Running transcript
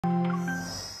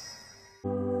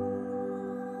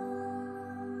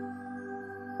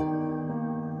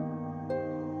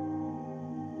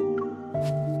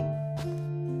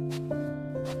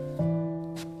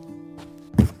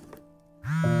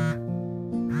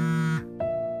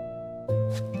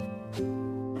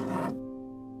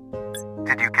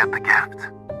get the gift.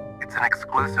 It's an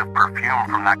exclusive perfume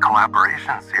from that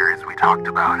collaboration series we talked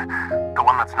about, the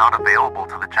one that's not available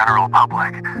to the general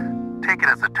public. Take it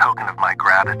as a token of my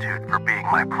gratitude for being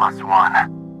my plus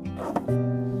one.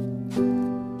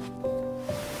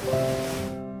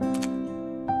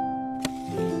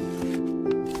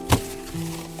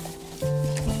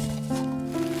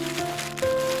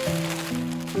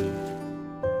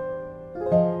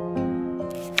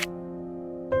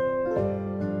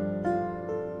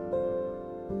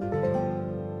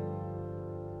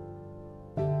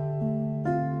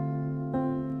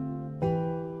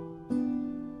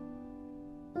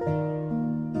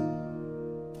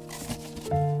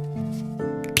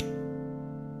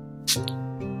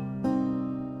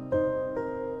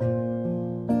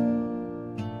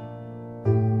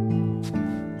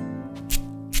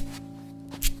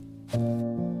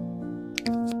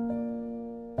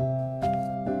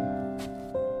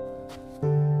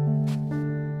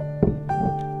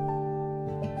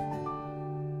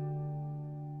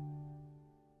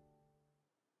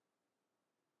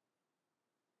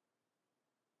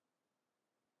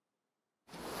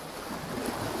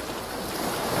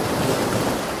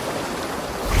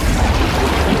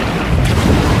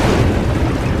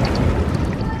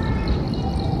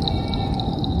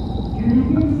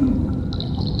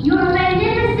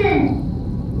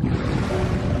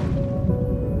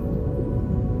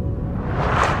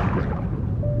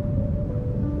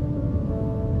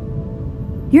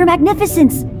 Your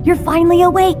Magnificence! You're finally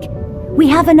awake! We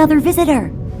have another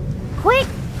visitor! Quick!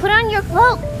 Put on your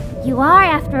cloak! You are,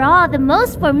 after all, the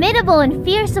most formidable and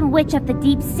fearsome witch of the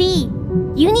deep sea.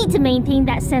 You need to maintain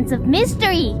that sense of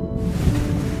mystery.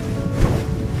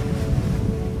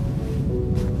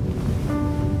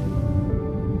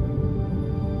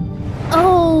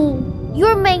 Oh,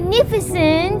 Your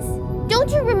Magnificence! Don't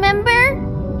you remember?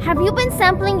 Have you been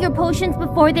sampling your potions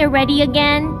before they're ready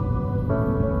again?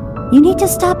 You need to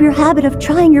stop your habit of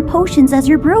trying your potions as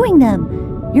you're brewing them.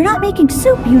 You're not making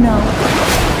soup, you know.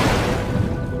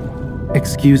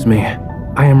 Excuse me,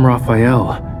 I am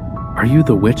Rafayel. Are you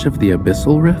the Witch of the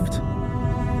Abyssal Rift?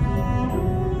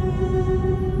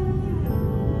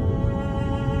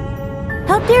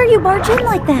 How dare you barge in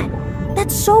like that?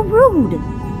 That's so rude.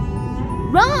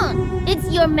 Wrong!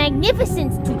 It's Your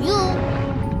Magnificence to you.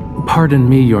 Pardon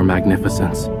me, Your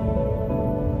Magnificence.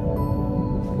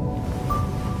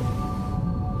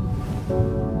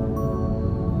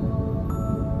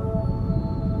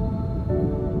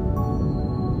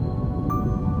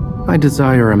 I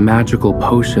desire a magical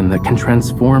potion that can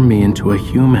transform me into a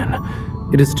human.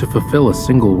 It is to fulfill a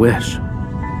single wish.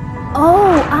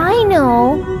 Oh, I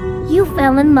know! You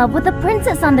fell in love with a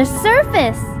princess on the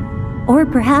surface! Or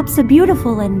perhaps a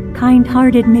beautiful and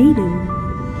kind-hearted maiden.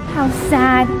 How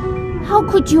sad! How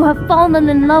could you have fallen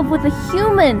in love with a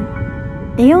human?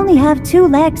 They only have 2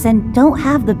 legs and don't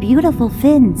have the beautiful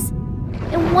fins.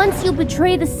 And once you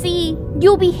betray the sea,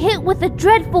 you'll be hit with a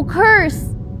dreadful curse!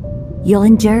 You'll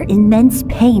endure immense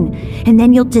pain, and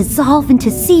then you'll dissolve into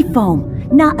sea foam,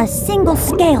 not a single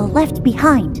scale left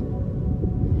behind.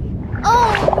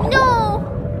 Oh, no!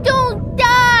 Don't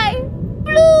die!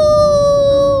 Blue!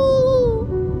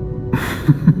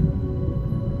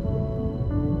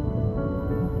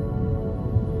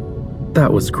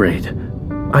 That was great.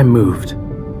 I'm moved.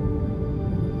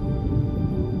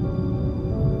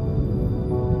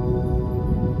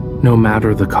 No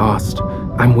matter the cost,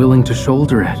 I'm willing to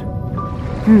shoulder it.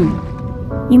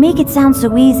 You make it sound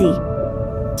so easy.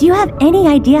 Do you have any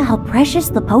idea how precious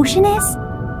the potion is?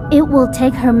 It will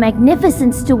take Her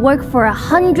Magnificence to work for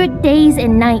 100 days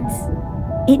and nights.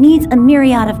 It needs a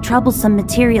myriad of troublesome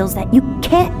materials that you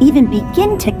can't even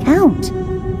begin to count.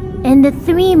 And the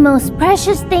 3 most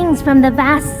precious things from the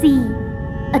vast sea.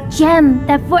 A gem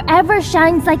that forever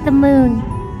shines like the moon.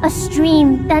 A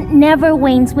stream that never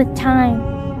wanes with time.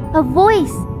 A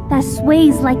voice that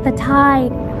sways like the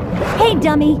tide. Hey,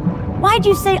 dummy! Why'd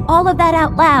you say all of that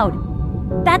out loud?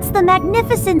 That's the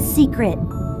Magnificence secret!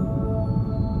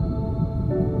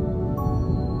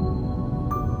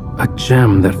 A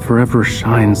gem that forever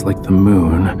shines like the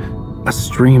moon. A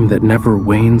stream that never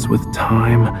wanes with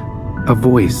time. A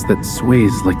voice that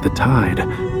sways like the tide.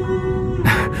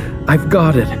 I've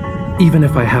got it! Even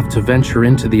if I have to venture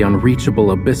into the unreachable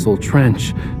abyssal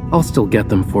trench, I'll still get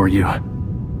them for you.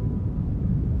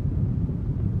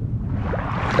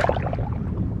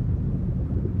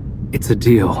 It's a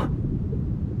deal.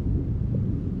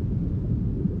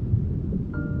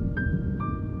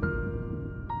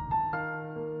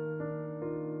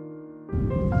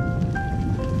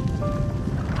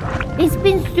 It's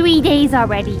been 3 days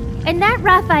already, and that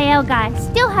Rafayel guy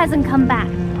still hasn't come back.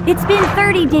 It's been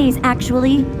 30 days,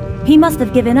 actually. He must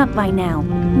have given up by now.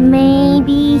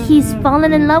 Maybe he's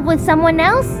fallen in love with someone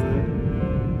else?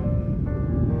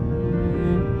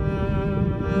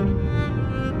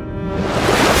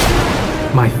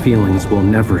 My feelings will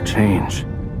never change.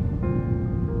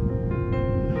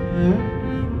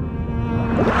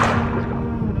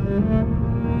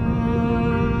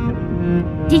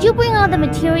 Did you bring all the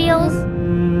materials?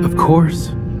 Of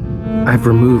course. I've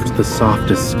removed the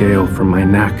softest scale from my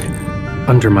neck.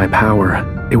 Under my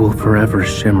power, it will forever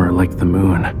shimmer like the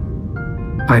moon.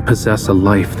 I possess a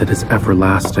life that is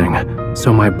everlasting,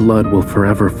 so my blood will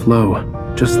forever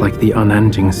flow, just like the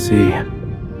unending sea.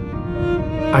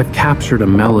 I've captured a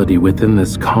melody within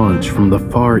this conch from the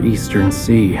far eastern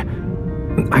sea.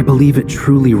 I believe it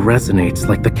truly resonates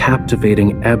like the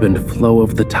captivating ebb and flow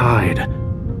of the tide.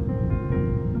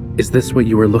 Is this what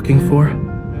you were looking for?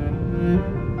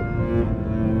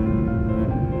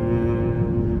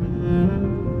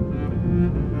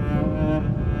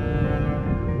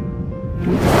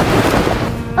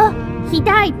 Oh, he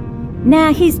died.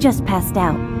 Nah, he's just passed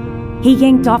out. He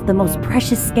yanked off the most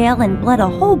precious scale and bled a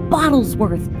whole bottle's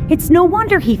worth. It's no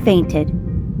wonder he fainted.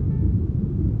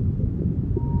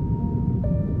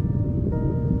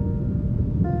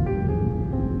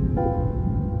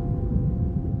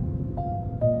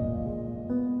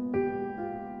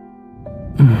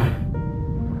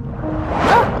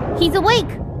 He's awake!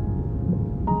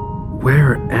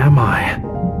 Where am I?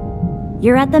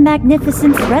 You're at the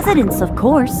Magnificent's residence, of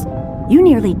course. You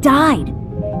nearly died.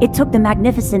 It took the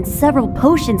Magnificent several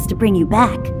potions to bring you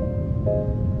back.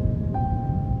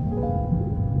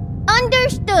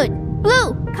 Understood!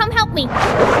 Blue, come help me!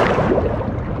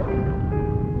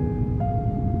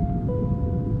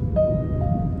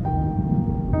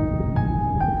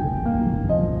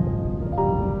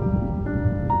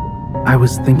 I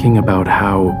was thinking about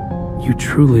how you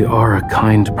truly are a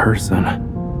kind person.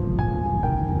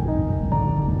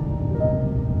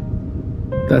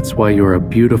 That's why you're a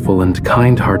beautiful and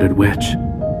kind-hearted witch.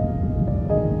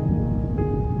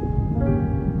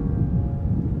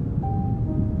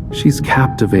 She's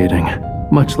captivating,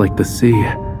 much like the sea.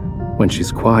 When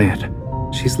she's quiet,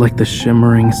 she's like the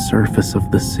shimmering surface of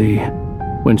the sea.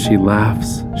 When she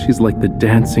laughs, she's like the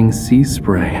dancing sea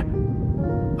spray.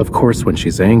 Of course, when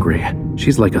she's angry,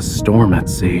 she's like a storm at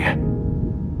sea.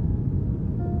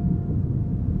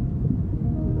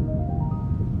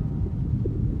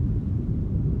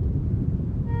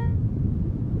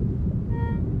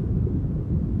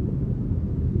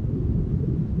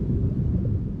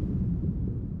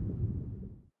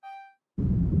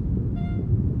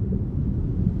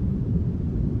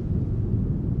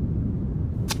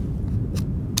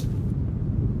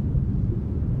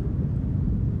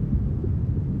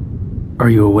 Are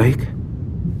you awake?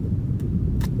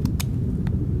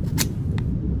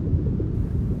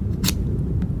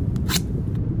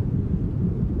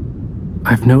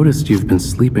 I've noticed you've been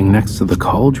sleeping next to the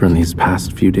cauldron these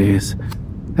past few days.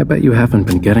 I bet you haven't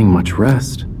been getting much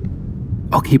rest.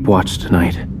 I'll keep watch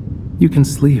tonight. You can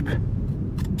sleep.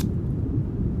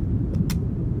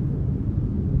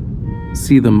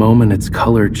 See the moment its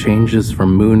color changes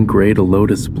from moon gray to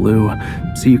lotus blue,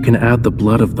 so you can add the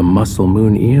blood of the mussel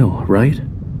moon eel, right?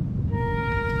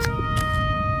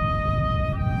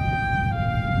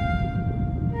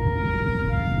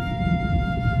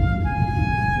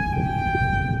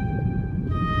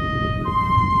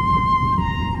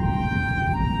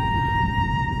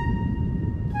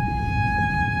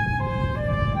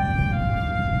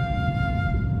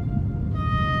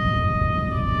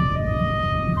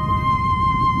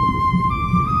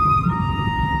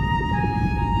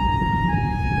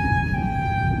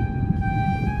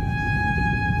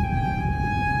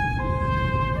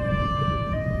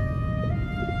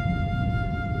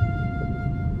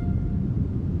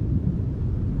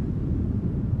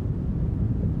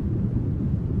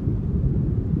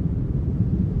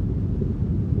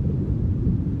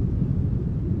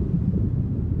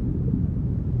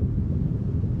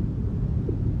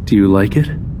 Do you like it?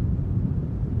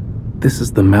 This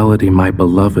is the melody my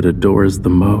beloved adores the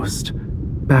most.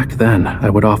 Back then, I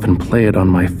would often play it on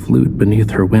my flute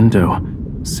beneath her window,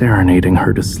 serenading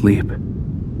her to sleep.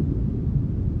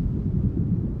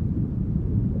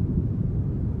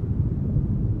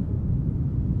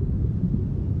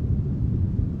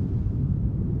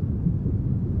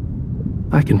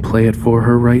 I can play it for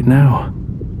her right now.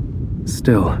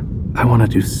 Still, I want to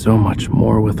do so much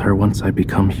more with her once I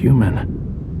become human.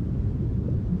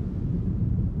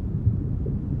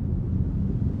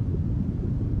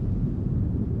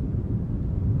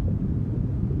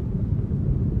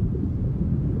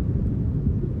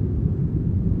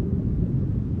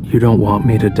 You don't want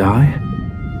me to die?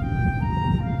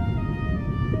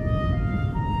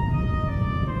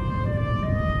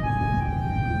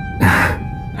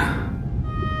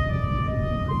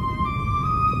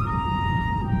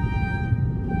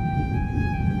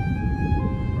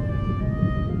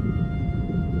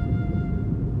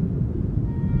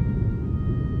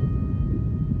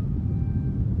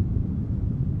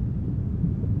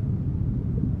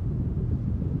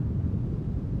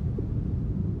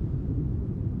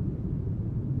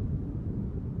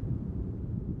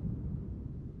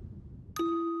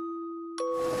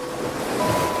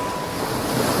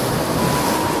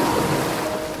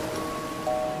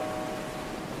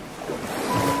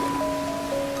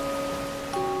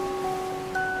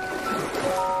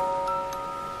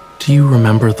 Do you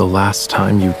remember the last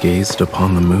time you gazed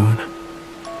upon the moon?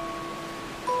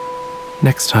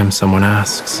 Next time someone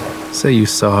asks, say you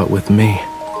saw it with me.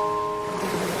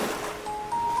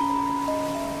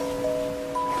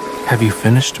 Have you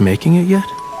finished making it yet?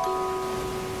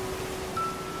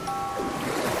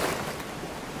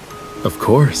 Of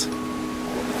course.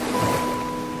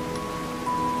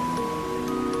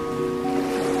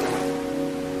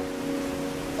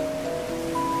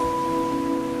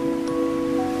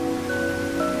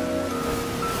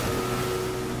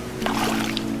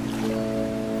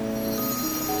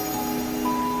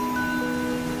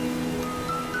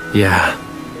 Yeah.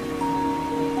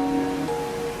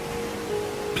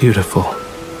 Beautiful.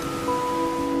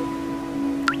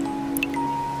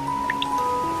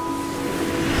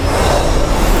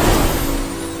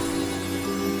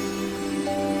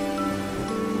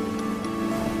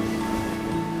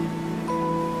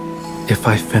 If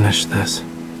I finish this,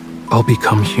 I'll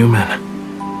become human.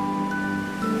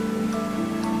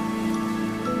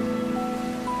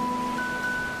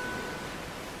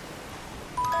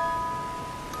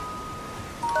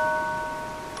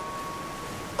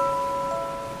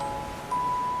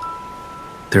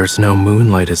 There's no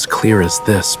moonlight as clear as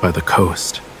this by the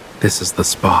coast. This is the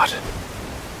spot.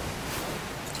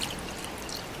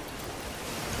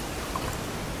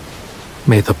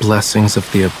 May the blessings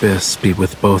of the abyss be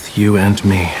with both you and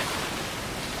me.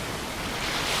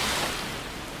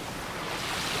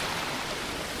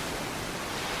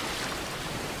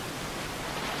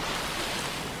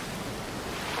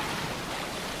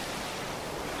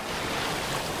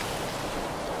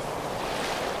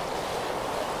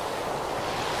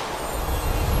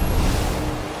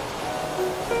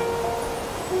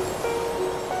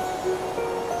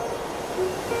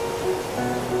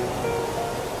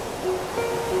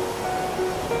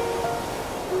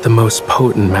 The most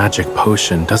potent magic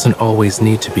potion doesn't always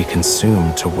need to be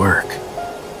consumed to work.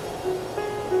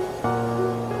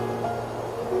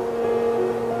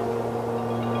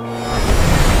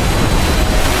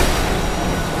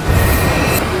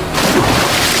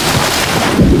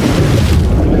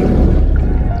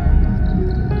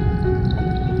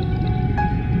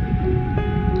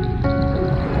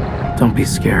 Don't be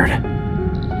scared.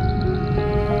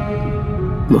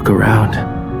 Look around.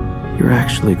 You're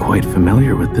actually quite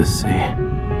familiar with this sea.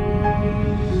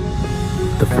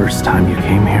 The first time you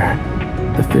came here,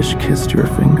 the fish kissed your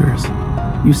fingers.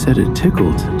 You said it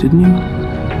tickled, didn't you?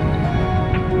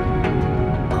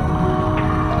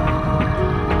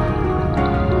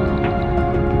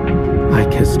 I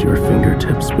kissed your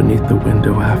fingertips beneath the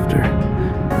window after,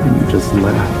 and you just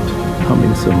laughed,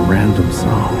 humming some random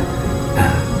song.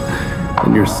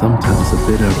 And you're sometimes a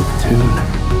bit out of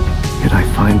tune. Yet I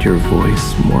find your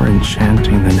voice more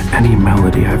enchanting than any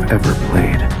melody I've ever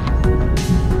played.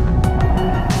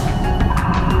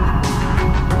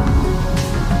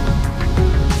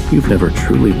 You've never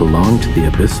truly belonged to the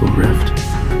Abyssal Rift.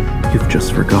 You've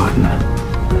just forgotten.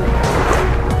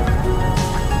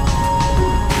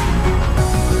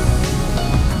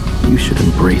 You should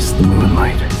embrace the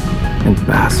moonlight and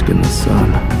bask in the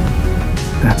sun.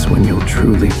 That's when you'll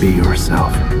truly be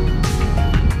yourself.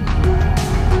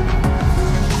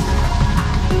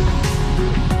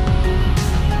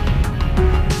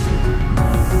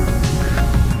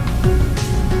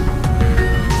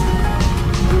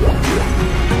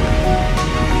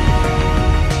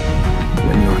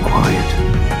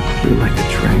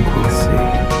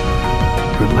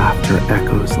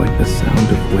 Echoes like the sound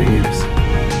of waves,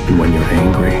 and when you're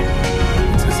angry,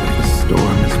 it's as if a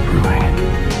storm is brewing.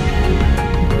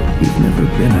 You've never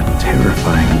been a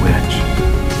terrifying witch.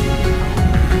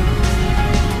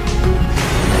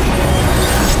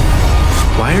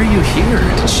 Why are you here?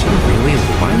 Did she really?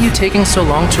 Why are you taking so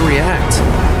long to react?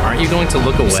 Aren't you going to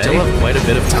look away? You still have quite a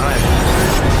bit of time.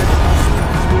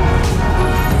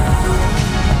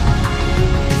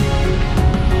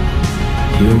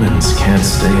 You humans can't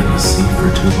stay in the sea for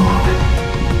too long.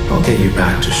 I'll get you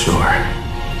back to shore.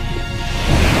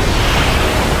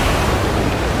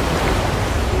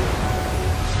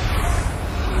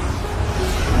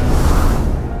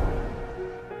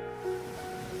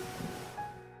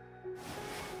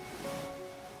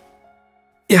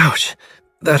 Ouch!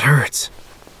 That hurts.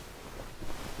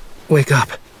 Wake up.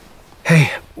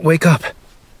 Hey, wake up.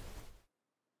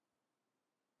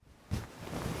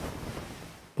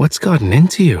 What's gotten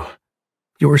into you?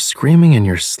 You were screaming in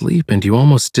your sleep and you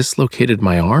almost dislocated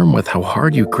my arm with how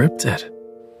hard you gripped it.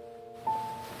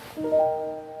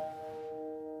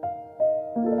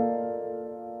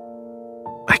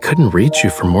 I couldn't reach you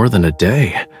for more than a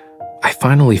day. I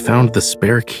finally found the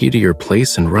spare key to your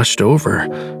place and rushed over.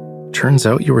 Turns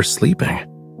out you were sleeping.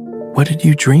 What did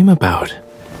you dream about?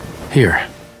 Here,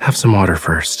 have some water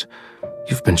first.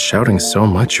 You've been shouting so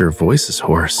much your voice is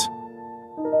hoarse.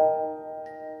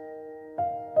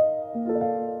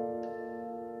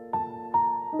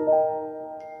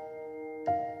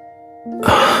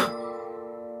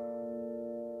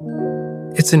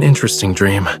 It's an interesting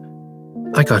dream.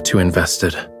 I got too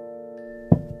invested.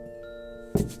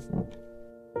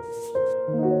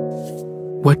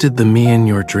 What did the me in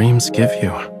your dreams give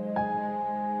you?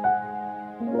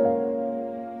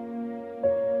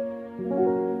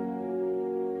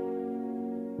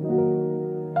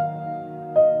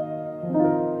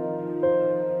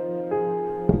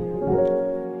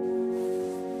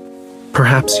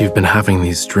 Perhaps you've been having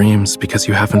these dreams because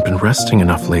you haven't been resting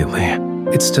enough lately.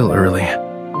 It's still early.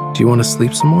 Do you want to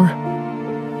sleep some more?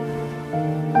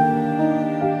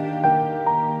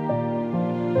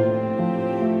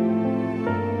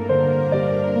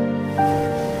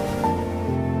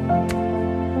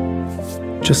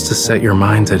 Just to set your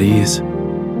mind at ease,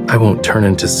 I won't turn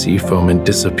into sea foam and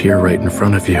disappear right in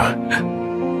front of you.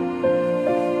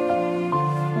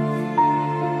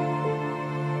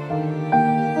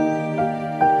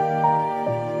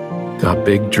 Got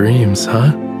big dreams,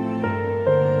 huh?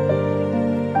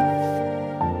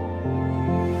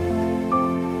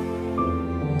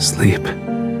 Sleep.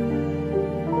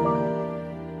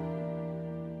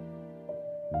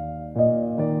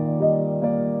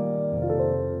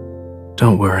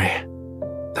 Don't worry.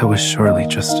 That was surely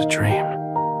just a dream.